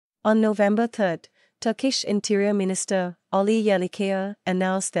On November 3, Turkish Interior Minister Ali Yerlikaya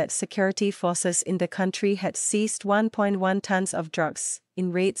announced that security forces in the country had seized 1.1 tons of drugs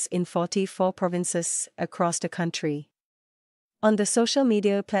in raids in 44 provinces across the country. On the social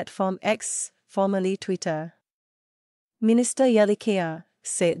media platform X, formerly Twitter, Minister Yerlikaya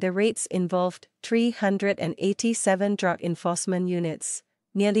said the raids involved 387 drug enforcement units,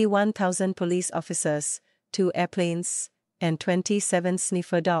 nearly 1,000 police officers, 2 airplanes, and 27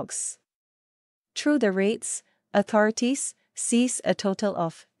 sniffer dogs. Through the raids, authorities seized a total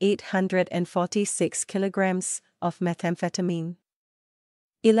of 846 kilograms of methamphetamine,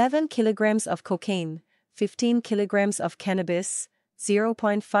 11 kilograms of cocaine, 15 kilograms of cannabis,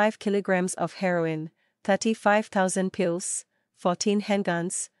 0.5 kilograms of heroin, 35,000 pills, 14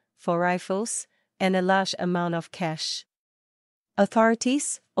 handguns, 4 rifles, and a large amount of cash.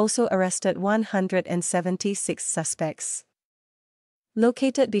 Authorities also arrested 176 suspects.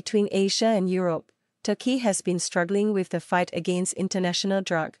 Located between Asia and Europe, Turkey has been struggling with the fight against international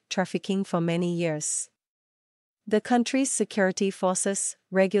drug trafficking for many years. The country's security forces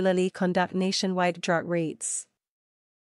regularly conduct nationwide drug raids.